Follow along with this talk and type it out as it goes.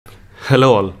Hello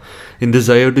all. In this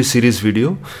IoT series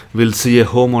video, we'll see a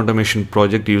home automation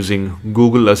project using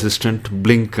Google Assistant,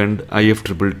 BLYNK and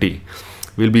IFTTT.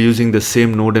 We'll be using the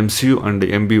same Node MCU and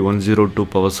the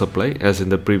MB102 power supply as in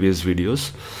the previous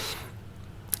videos.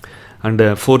 And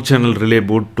a 4-channel relay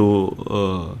board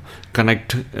to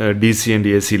connect DC and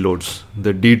AC loads.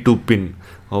 The D2 pin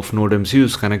of Node MCU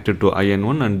is connected to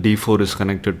IN1 and D4 is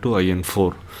connected to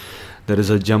IN4. There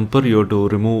is a jumper you have to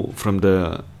remove from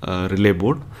the relay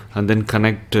board and then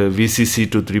connect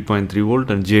VCC to 3.3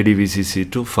 volt and JD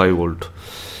VCC to 5 volt.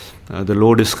 The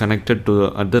load is connected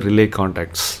to at the relay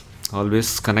contacts.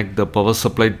 Always connect the power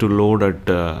supply to load at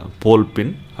pole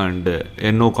pin and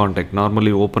NO contact.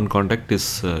 Normally open contact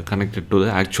is connected to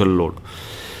the actual load.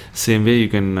 Same way you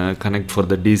can connect for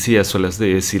the DC as well as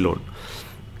the AC load.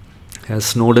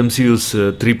 As Node MCU is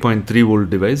 3.3 volt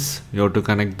device, you have to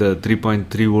connect the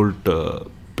 3.3 volt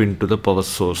pin to the power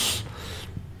source.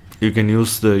 You can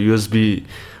use the USB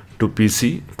to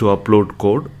PC to upload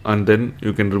code, and then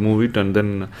you can remove it and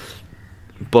then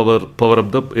power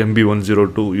up the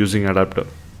MB102 using adapter.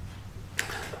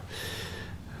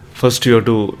 First you have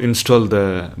to install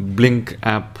the BLYNK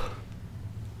app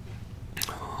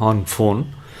on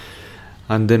phone,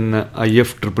 and then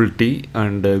IFTTT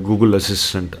and Google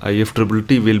Assistant.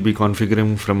 IFTTT will be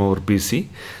configuring from our PC.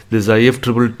 This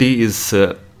IFTTT is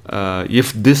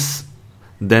if this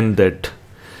then that,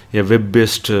 a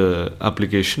web-based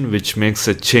application which makes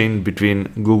a chain between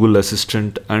Google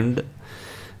Assistant and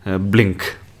BLYNK.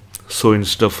 So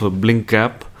instead of a BLYNK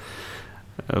app,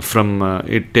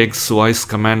 it takes voice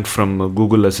command from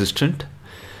Google Assistant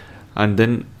and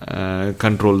then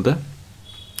control the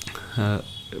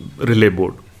relay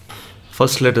board.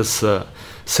 First let us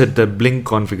set the BLYNK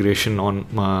configuration on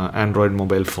Android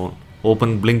mobile phone.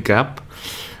 Open BLYNK app,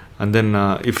 and then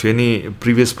if any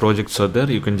previous projects are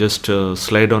there, you can just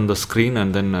slide on the screen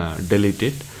and then delete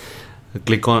it.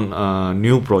 Click on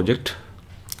new project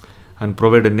and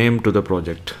provide a name to the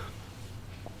project.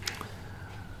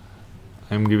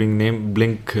 I am giving name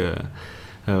BLYNK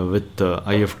with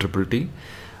IFTTT,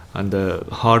 and the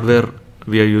hardware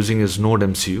we are using is Node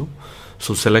MCU.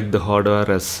 So select the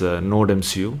hardware as Node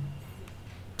MCU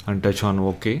and touch on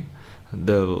OK.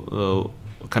 The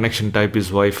connection type is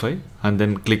Wi-Fi, and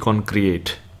then click on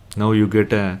create. Now you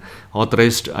get a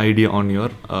authorized ID on your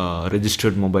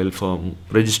registered mobile phone,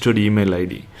 registered email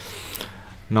ID.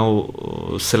 Now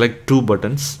select two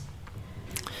buttons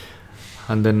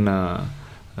and then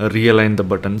realign the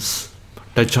buttons.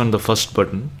 Touch on the first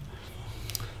button.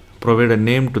 Provide a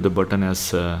name to the button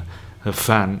as a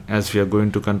fan, as we are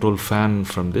going to control fan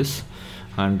from this,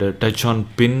 and touch on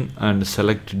pin and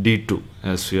select D2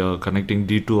 as we are connecting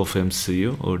D2 of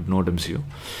MCU or Node MCU,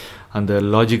 and the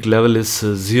logic level is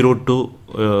 0 to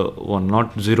 1,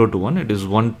 not 0 to 1, it is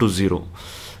 1 to 0.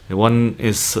 1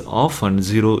 is off and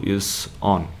 0 is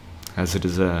on, as it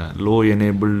is a low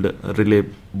enabled relay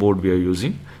board we are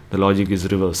using. The logic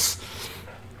is reverse.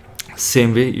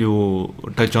 Same way you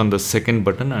touch on the second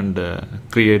button and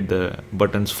create the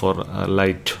buttons for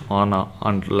light on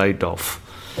and light off.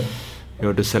 You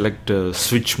have to select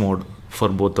switch mode for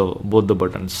both the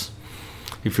buttons.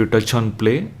 If you touch on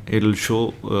play, it will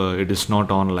show it is not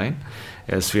online,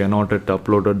 as we are not yet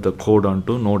uploaded the code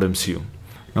onto Node MCU.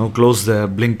 Now close the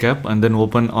BLYNK app and then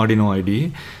open Arduino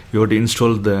IDE. You have to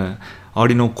install the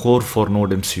Arduino core for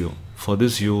Node MCU. For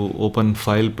this you open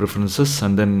file preferences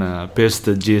and then paste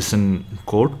the JSON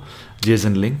code,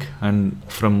 JSON link, and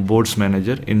from boards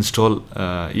manager install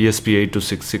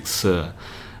ESP8266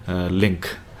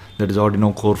 link, that is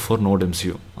Arduino core for Node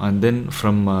MCU, and then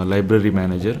from library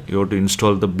manager you have to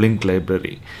install the BLYNK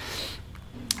library.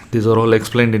 These are all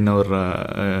explained in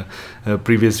our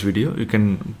previous video. You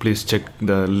can please check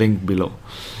the link below.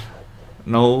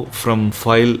 Now from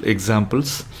file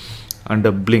examples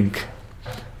under BLYNK,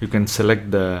 you can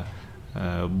select the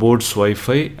board's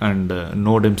Wi-Fi and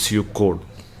Node MCU code.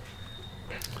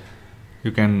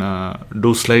 You can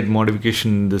do slight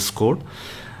modification in this code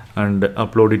and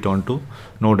upload it onto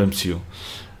Node MCU.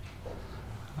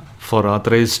 For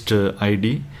authorized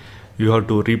ID, you have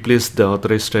to replace the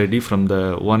authorized ID from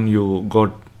the one you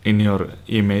got in your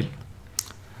email.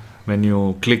 When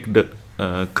you clicked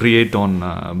create on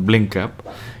BLYNK app,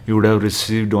 you would have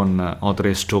received an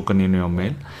authorized token in your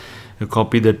mail. You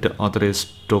copy that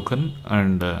authorized token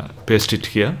and paste it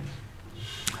here,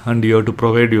 and you have to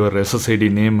provide your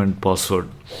SSID name and password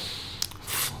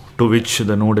to which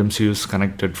the Node MCU is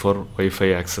connected for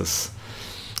Wi-Fi access.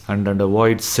 And under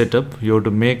void setup, you have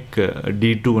to make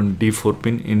D2 and D4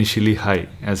 pin initially high,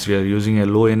 as we are using a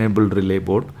low enabled relay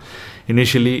board.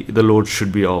 Initially the load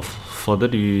should be off. For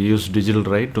that you use digital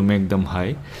write to make them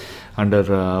high, Under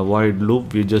void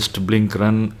loop, we just blink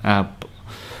run app,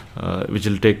 which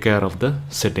will take care of the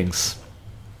settings.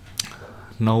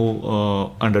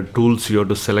 Now under tools, you have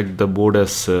to select the board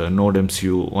as Node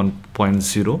MCU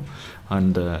 1.0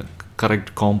 and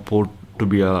correct COM port to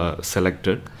be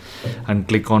selected, and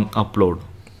click on upload.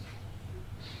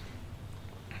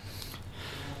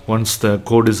 Once the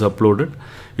code is uploaded,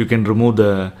 you can remove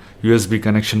the USB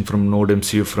connection from Node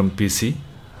MCU from PC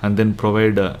and then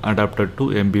provide adapter to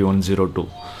MB102.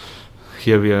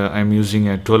 Here I am using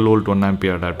a 12 volt 1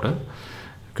 ampere adapter.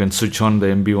 You can switch on the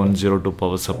MB102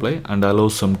 power supply and allow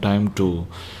some time to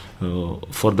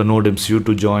for the Node MCU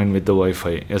to join with the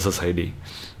Wi-Fi SSID.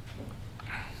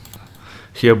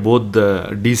 Here both the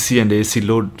DC and AC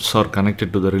loads are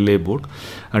connected to the relay board,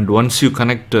 and once you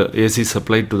connect AC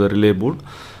supply to the relay board,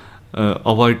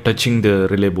 avoid touching the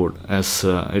relay board, as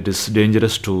it is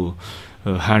dangerous to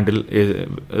handle a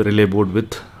relay board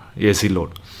with AC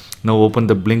load. Now open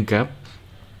the Blink app,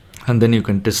 and then you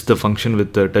can test the function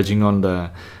with touching on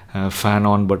the fan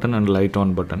on button and light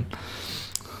on button.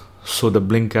 So the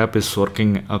Blink app is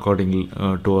working according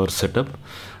to our setup.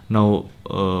 Now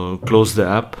close the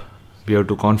app. We have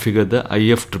to configure the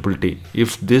IFTTT.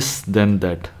 If this, then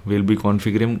that. We'll be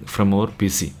configuring from our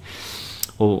PC.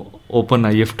 Open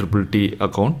IFTTT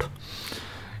account.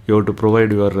 You have to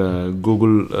provide your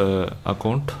Google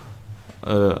account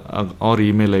or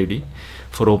email ID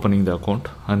for opening the account,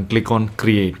 and click on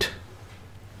create.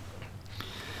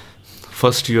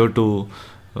 First you have to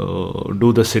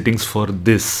do the settings for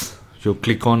this. You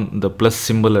click on the plus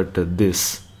symbol at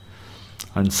this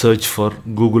and search for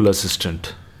Google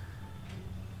Assistant.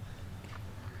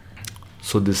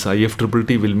 So this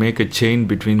IFTTT will make a chain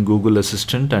between Google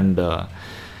Assistant and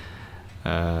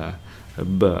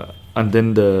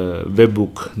then the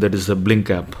webhook, that is the Blink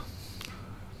app.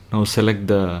 Now select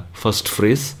the first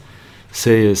phrase,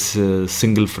 say a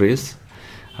single phrase,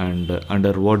 and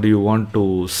under what do you want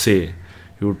to say,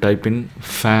 you type in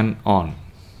fan on,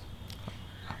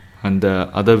 and the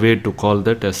other way to call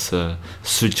that as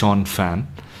switch on fan.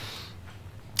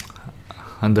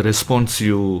 And the response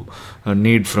you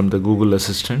need from the Google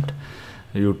Assistant,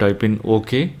 you type in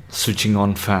OK, switching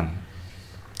on fan.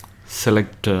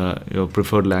 Select your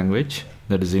preferred language,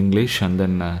 that is English, and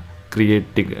then create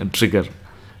trigger.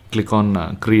 Click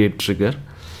on create trigger.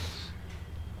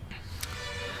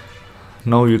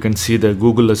 Now you can see the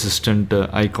Google Assistant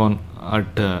icon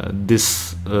at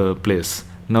this place.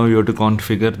 Now you have to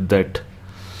configure that.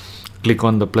 Click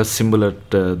on the plus symbol at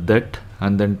that,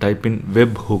 and then type in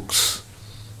webhooks.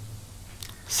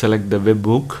 Select the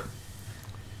webhook.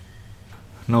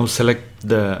 Now select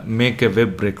the make a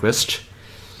web request,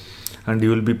 and you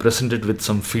will be presented with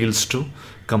some fields to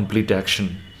complete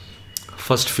action.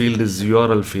 First field is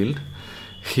URL field.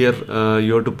 Here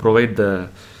you have to provide the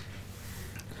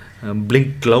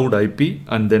Blink cloud IP,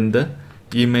 and then the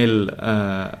email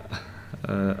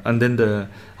and then the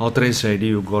authorized ID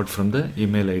you got from the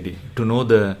email ID. To know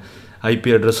the IP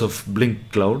address of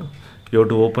Blink cloud, you have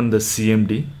to open the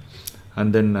CMD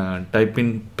and then type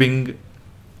in ping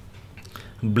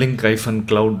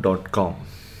blink-cloud.com.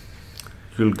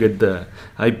 You will get the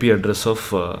IP address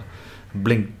of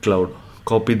Blink cloud.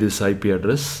 Copy this IP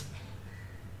address,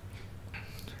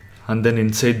 and then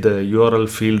inside the URL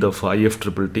field of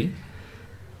IFTTT,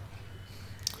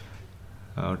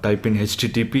 type in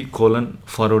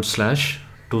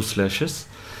http://2/,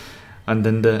 and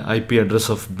then the IP address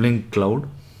of Blink cloud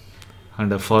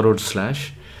and a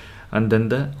 /, and then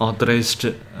the authorized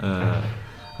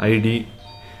ID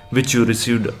which you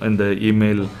received in the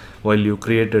email while you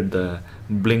created the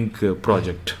Blink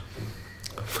project.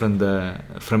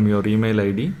 From your email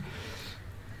ID,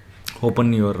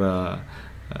 open your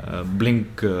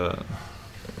Blink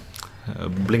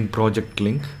project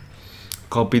link,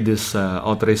 copy this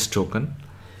authorized token,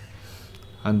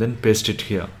 and then paste it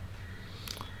here.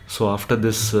 So after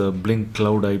this Blink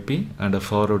cloud IP and a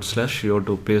 /, you have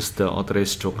to paste the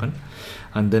authorized token,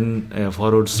 and then a /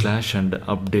 and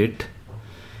update,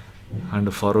 and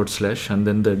a /, and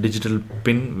then the digital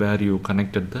pin where you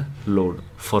connected the load.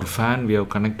 For fan, we have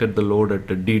connected the load at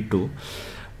D2,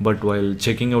 but while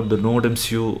checking out the Node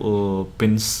MCU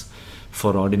pins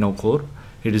for Arduino core,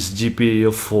 it is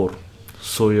GPIO 4.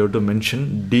 So you have to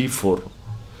mention D4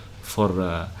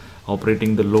 for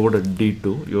operating the load at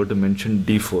D2. You have to mention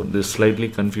D4. This is slightly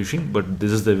confusing, but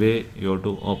this is the way you have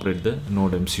to operate the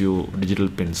Node MCU digital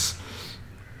pins.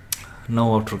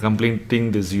 Now after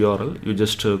completing this URL, you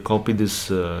just copy this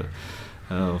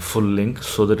full link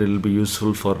so that it will be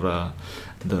useful for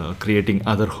the creating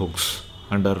other hooks.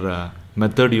 Under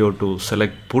method, you have to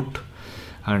select put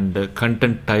and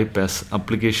content type as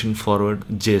application forward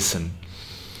JSON.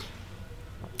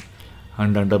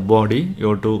 And under body you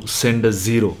have to send a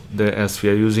 0 as we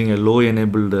are using a low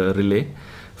enabled relay.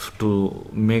 To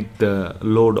make the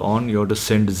load on, you have to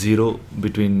send 0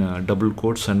 between double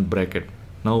quotes and bracket.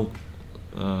 Now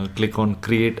click on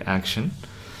create action.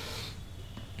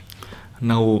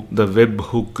 Now the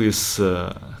webhook is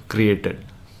created.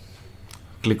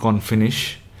 Click on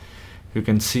finish. You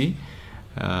can see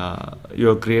you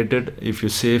have created. If you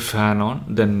say fan on,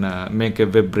 then make a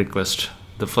web request.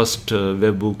 The first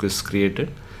webhook is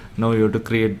created. Now you have to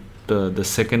create the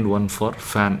second one for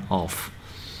fan off.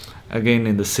 Again,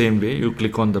 in the same way, you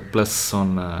click on the plus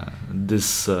on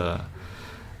this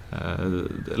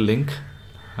link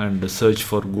and search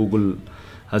for Google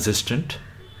Assistant.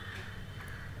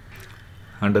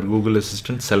 Under Google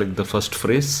Assistant, select the first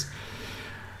phrase,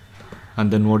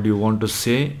 and then what you want to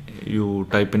say, you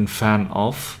type in fan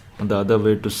off. The other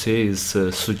way to say is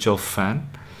switch off fan.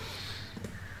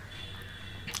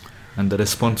 And the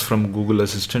response from Google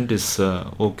Assistant is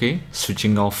OK,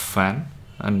 switching off fan,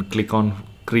 and click on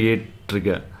create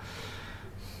trigger.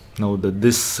 Now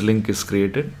this link is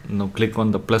created. Now click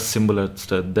on the plus symbol at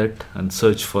that and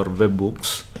search for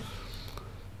Webhooks.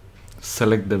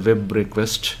 Select the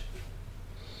WebRequest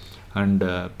and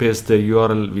paste the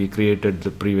URL we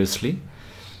created previously.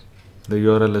 The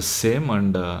URL is same,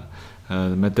 and the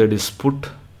method is put,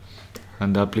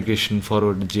 and the application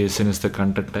forward JSON is the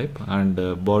content type,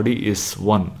 and body is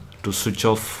 1. To switch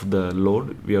off the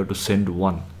load, we have to send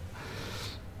 1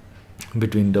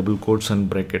 between double quotes and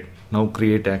bracket. Now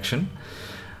create action.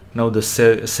 Now the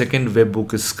second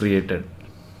webhook is created.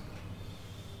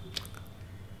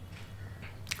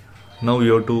 Now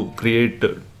you have to create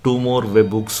 2 more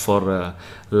webhooks for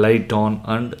light on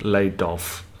and light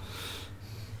off.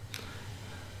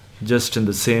 Just in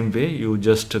the same way, you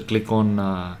just click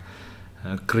on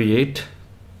create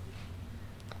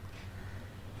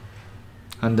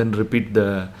and then repeat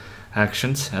the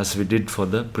actions as we did for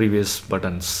the previous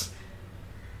buttons.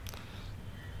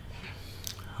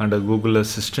 Under Google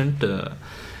Assistant,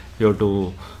 you have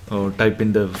to type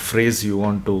in the phrase you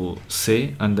want to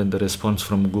say and then the response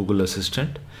from Google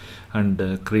Assistant,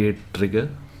 and create trigger.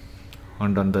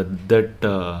 And under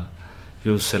that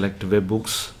you select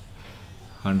Webhooks,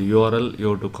 and URL you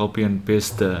have to copy and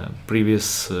paste the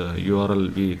previous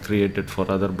URL we created for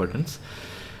other buttons.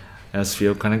 As we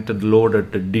have connected load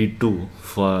at D2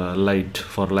 for light,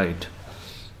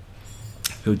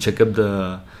 you check up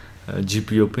the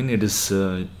GPU pin. It is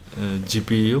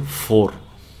GPU 4,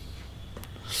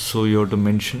 so you have to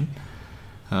mention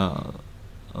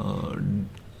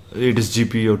it is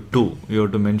GPU 2. You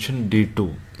have to mention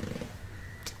D2.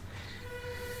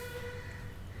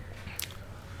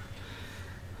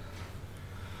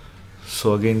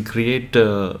 So again create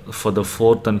for the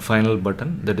fourth and final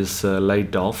button, that is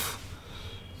light off.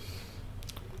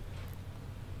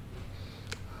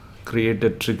 Create a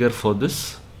trigger for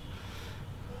this,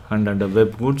 and under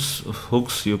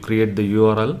webhooks you create the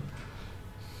URL,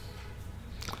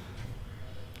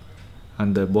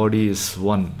 and the body is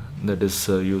 1, that is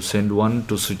you send 1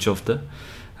 to switch off the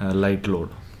light load.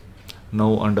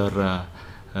 Now under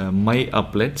my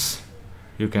applets,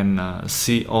 you can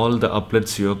see all the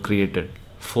applets you have created.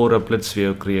 4 applets we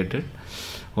have created.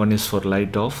 One is for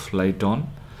light off, light on,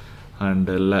 and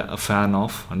fan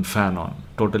off and fan on.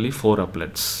 Totally 4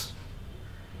 applets.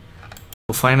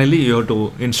 Finally, you have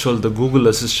to install the Google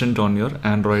Assistant on your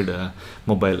Android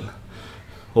mobile.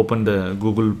 Open the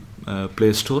Google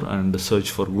Play Store and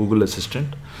search for Google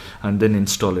Assistant and then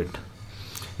install it.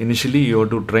 Initially, you have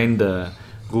to train the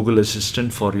Google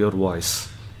Assistant for your voice.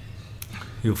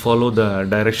 You follow the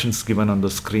directions given on the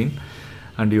screen,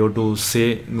 and you have to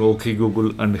say OK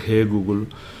Google and Hey Google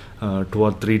 2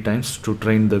 or 3 times to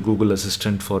train the Google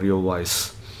Assistant for your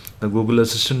voice. The Google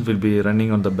Assistant will be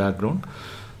running on the background.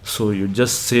 So you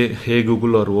just say Hey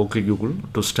Google or OK Google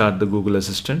to start the Google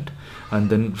Assistant, and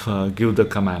then give the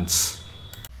commands.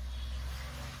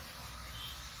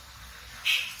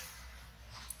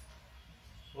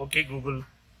 OK Google,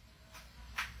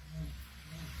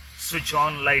 switch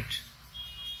on light.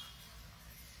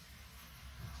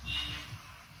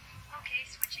 OK,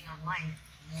 switching on light.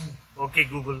 OK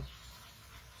Google,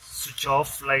 switch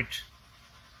off light.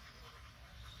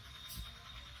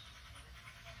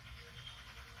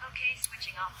 OK,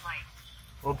 switching off light.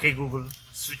 OK Google,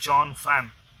 switch on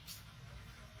fan.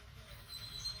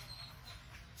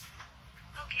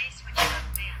 OK, switching on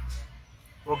fan.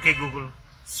 OK Google,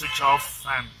 switch off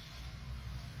fan.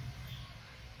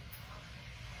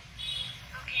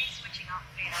 OK, switching off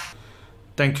fan.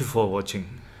 Thank you for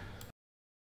watching.